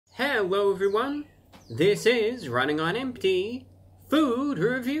Hello everyone, this is Running on Empty Food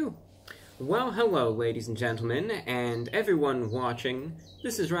Review. Well, hello ladies and gentlemen, and everyone watching.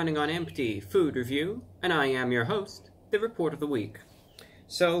 This is Running on Empty Food Review, and I am your host, The Report of the Week.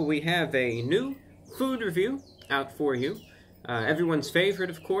 So we have a new food review out for you. Everyone's favorite,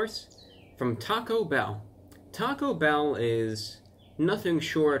 of course, from Taco Bell. Taco Bell is nothing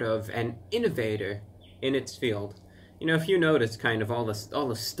short of an innovator in its field. You know, if you notice kind of all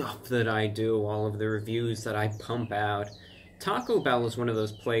the stuff that I do, all of the reviews that I pump out, Taco Bell is one of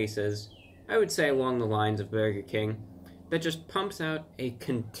those places, I would say along the lines of Burger King, that just pumps out a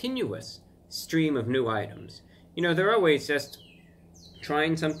continuous stream of new items. You know, they're always just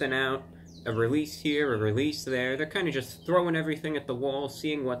trying something out, a release here, a release there. They're kind of just throwing everything at the wall,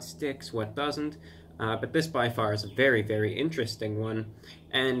 seeing what sticks, what doesn't. But this by far is a very, very interesting one,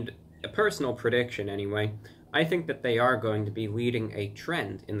 and a personal prediction anyway. I think that they are going to be leading a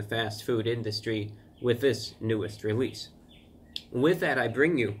trend in the fast food industry with this newest release. With that, I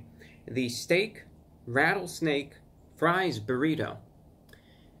bring you the Steak Rattlesnake Fries Burrito.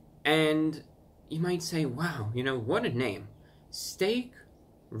 And you might say, wow, you know, what a name. Steak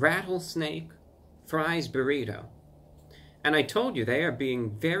Rattlesnake Fries Burrito. And I told you they are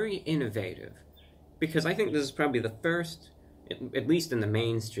being very innovative, because I think this is probably the first, at least in the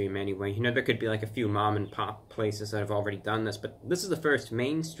mainstream anyway. You know, there could be like a few mom and pop places that have already done this, but this is the first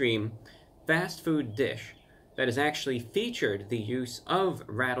mainstream fast food dish that has actually featured the use of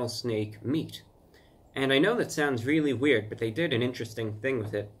rattlesnake meat. And I know that sounds really weird, but they did an interesting thing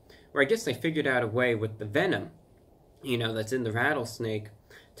with it, where I guess they figured out a way with the venom, you know, that's in the rattlesnake,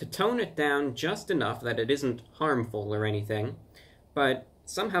 to tone it down just enough that it isn't harmful or anything, but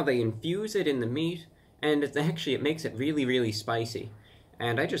somehow they infuse it in the meat, and it makes it really, really spicy.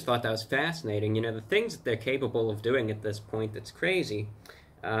 And I just thought that was fascinating. You know, the things that they're capable of doing at this point, it's crazy.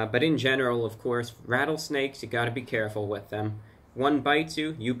 But in general, of course, rattlesnakes, you gotta be careful with them. One bites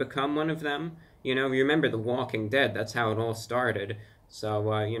you, you become one of them. You know, remember The Walking Dead, that's how it all started.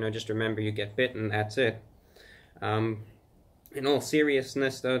 So, you know, just remember you get bitten, that's it. In all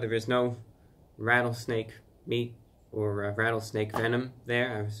seriousness, though, there is no rattlesnake meat or rattlesnake venom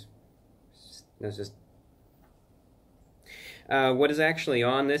there. What is actually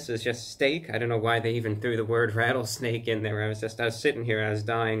on this is just steak. I don't know why they even threw the word rattlesnake in there. I was sitting here, I was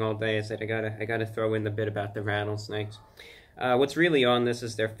dying all day. I said, I gotta throw in the bit about the rattlesnakes. What's really on this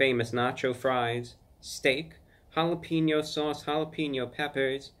is their famous nacho fries, steak, jalapeno sauce, jalapeno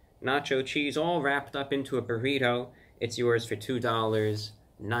peppers, nacho cheese, all wrapped up into a burrito. It's yours for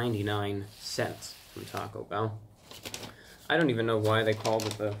 $2.99 from Taco Bell. I don't even know why they called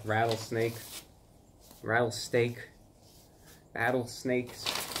it the rattlesnake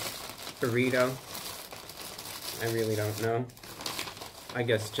burrito. I really don't know. I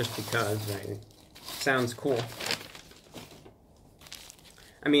guess just because, right? Sounds cool.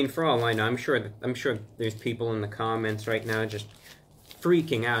 I mean, for all I know, I'm sure there's people in the comments right now just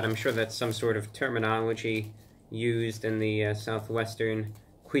freaking out. I'm sure that's some sort of terminology used in the southwestern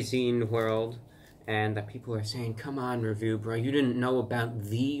cuisine world, and that people are saying, come on, Reviewbrah, you didn't know about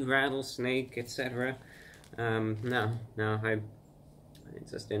the rattlesnake, etc. No,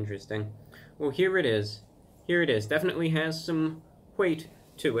 it's just interesting. Well, here it is. Here it is. Definitely has some weight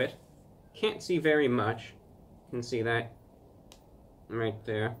to it. Can't see very much. You can see that right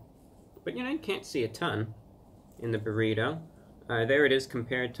there. But, you know, you can't see a ton in the burrito. There it is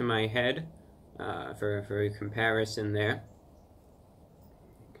compared to my head, for a comparison there.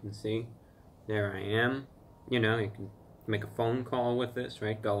 You can see. There I am. You know, you can make a phone call with this,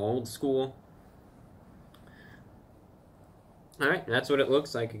 right? Go old school. Alright, that's what it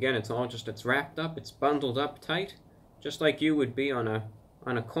looks like. Again, it's wrapped up, it's bundled up tight, just like you would be on a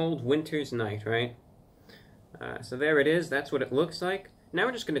cold winter's night, right? So there it is, that's what it looks like. Now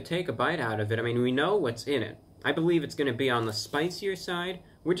we're just going to take a bite out of it. I mean, we know what's in it. I believe it's going to be on the spicier side.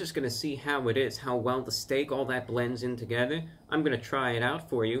 We're just going to see how it is, how well the steak, all that blends in together. I'm going to try it out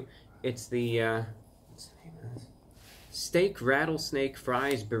for you. It's the Steak Rattlesnake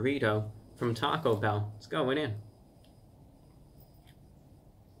Fries Burrito from Taco Bell. It's going in.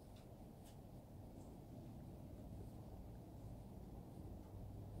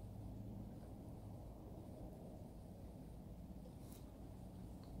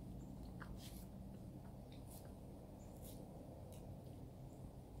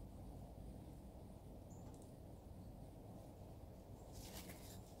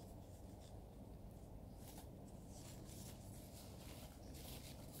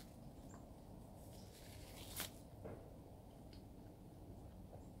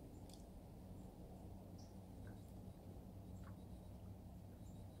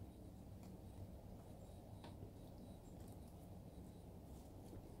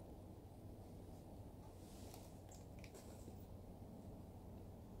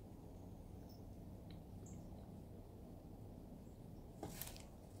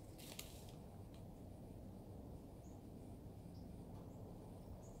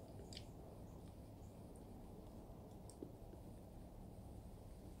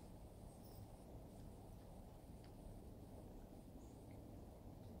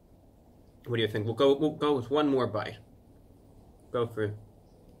 What do you think? We'll go with one more bite. Go for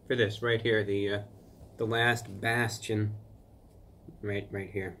this right here, the last bastion. Right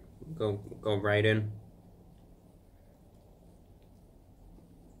here. Go right in.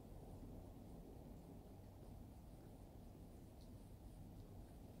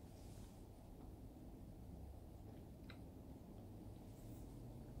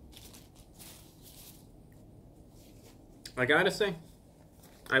 I gotta say,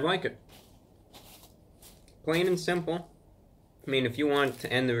 I like it. Plain and simple. I mean, if you want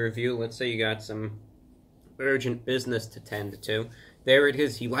to end the review, let's say you got some urgent business to tend to, there it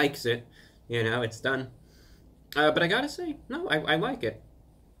is, he likes it, you know, it's done. But I gotta say, no, I like it.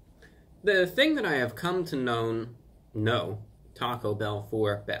 The thing that I have come to know Taco Bell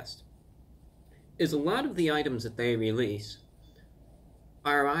for best is a lot of the items that they release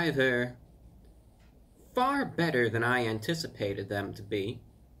are either far better than I anticipated them to be,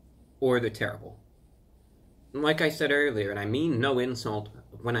 or they're terrible. Like I said earlier, and I mean no insult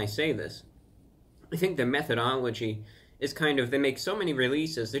when I say this, I think their methodology is kind of, they make so many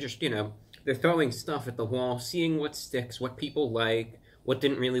releases, they're just, you know, they're throwing stuff at the wall, seeing what sticks, what people like, what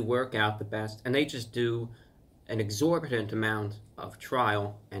didn't really work out the best, and they just do an exorbitant amount of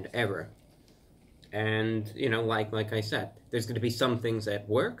trial and error. And, you know, like I said, there's going to be some things that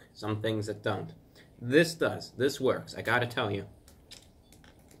work, some things that don't. This does. This works. I gotta tell you.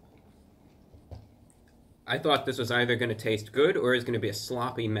 I thought this was either going to taste good or is going to be a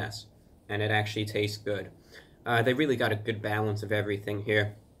sloppy mess. And it actually tastes good. They really got a good balance of everything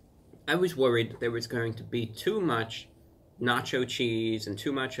here. I was worried that there was going to be too much nacho cheese and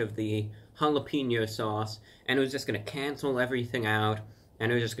too much of the jalapeno sauce, and it was just going to cancel everything out,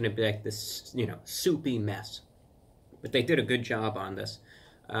 and it was just going to be like this, you know, soupy mess. But they did a good job on this.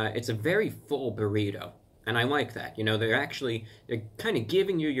 It's a very full burrito, and I like that. You know, they're kind of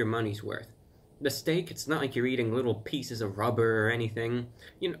giving you your money's worth. The steak, it's not like you're eating little pieces of rubber or anything.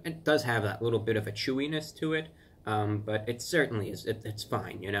 You know, it does have that little bit of a chewiness to it, but it certainly is, it's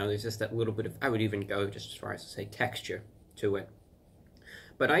fine, you know. There's just that little bit of, I would even go just as far as to say texture to it.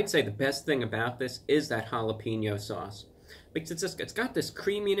 But I'd say the best thing about this is that jalapeno sauce. Because it's got this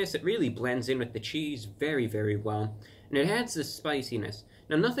creaminess, it really blends in with the cheese very, very well. And it adds this spiciness.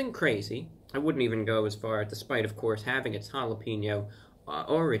 Now, nothing crazy. I wouldn't even go as far, despite, of course, having its jalapeno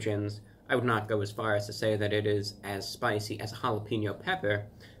origins, I would not go as far as to say that it is as spicy as a jalapeno pepper,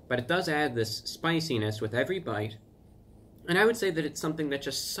 but it does add this spiciness with every bite. And I would say that it's something that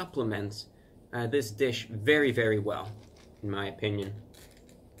just supplements this dish very, very well, in my opinion.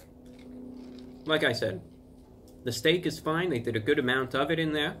 Like I said, the steak is fine. They did a good amount of it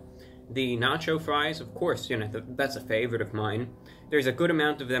in there. The nacho fries, of course, you know, that's a favorite of mine. There's a good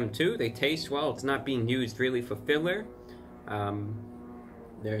amount of them, too. They taste well. It's not being used really for filler.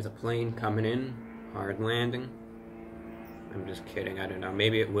 There's a plane coming in. Hard landing. I'm just kidding. I don't know.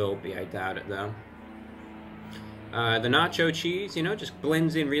 Maybe it will be. I doubt it, though. The nacho cheese, you know, just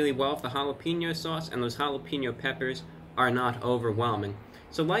blends in really well with the jalapeno sauce, and those jalapeno peppers are not overwhelming.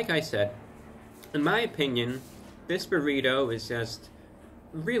 So, like I said, in my opinion, this burrito is just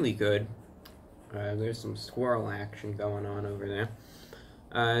really good. There's some squirrel action going on over there.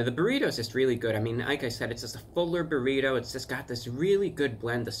 The burrito is just really good. I mean, like I said, it's just a fuller burrito. It's just got this really good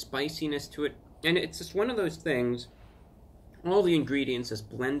blend of spiciness to it. And it's just one of those things, all the ingredients just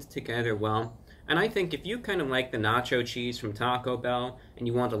blend together well. And I think if you kind of like the nacho cheese from Taco Bell, and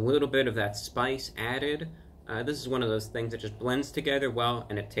you want a little bit of that spice added, this is one of those things that just blends together well,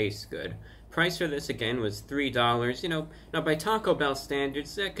 and it tastes good. Price for this, again, was $3. You know, now by Taco Bell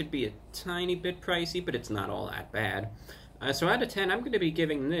standards, that could be a tiny bit pricey, but it's not all that bad. So out of 10, I'm going to be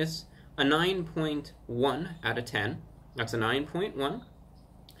giving this a 9.1 out of 10. That's a 9.1.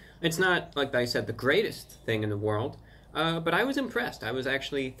 It's not, like I said, the greatest thing in the world, but I was impressed. I was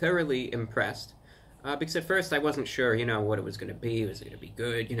actually thoroughly impressed. Because at first I wasn't sure, you know, what it was going to be. Was it going to be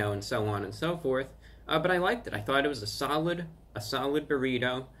good, you know, and so on and so forth. But I liked it. I thought it was a solid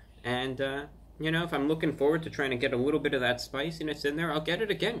burrito. And, you know, if I'm looking forward to trying to get a little bit of that spiciness in there, I'll get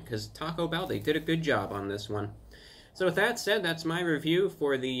it again, because Taco Bell, they did a good job on this one. So with that said, that's my review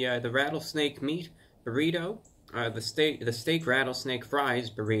for the rattlesnake meat burrito, the steak rattlesnake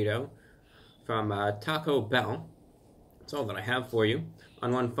fries burrito from Taco Bell. That's all that I have for you.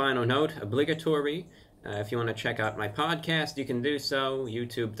 On one final note, obligatory, if you want to check out my podcast, you can do so,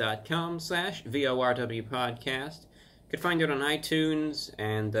 youtube.com/VORW podcast. You can find it on iTunes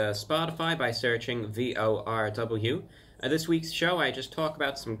and Spotify by searching VORW. This week's show, I just talk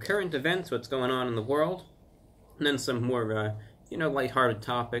about some current events, what's going on in the world, and then some more, you know, lighthearted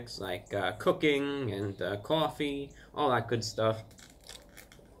topics like cooking and coffee, all that good stuff.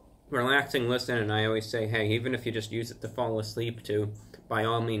 relaxing listen, and I always say, hey, even if you just use it to fall asleep to, by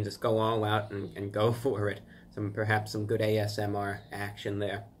all means, just go all out and go for it. Perhaps some good ASMR action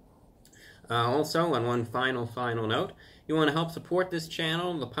there. Also, on one final note, you want to help support this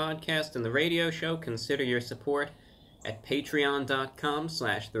channel, the podcast, and the radio show, consider your support at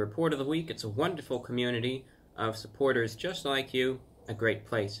patreon.com/TheReportOfTheWeek. It's a wonderful community of supporters just like you, a great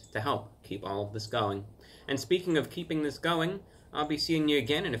place to help keep all of this going. And speaking of keeping this going, I'll be seeing you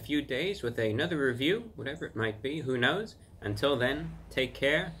again in a few days with another review, whatever it might be, who knows. Until then, take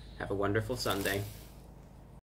care, have a wonderful Sunday.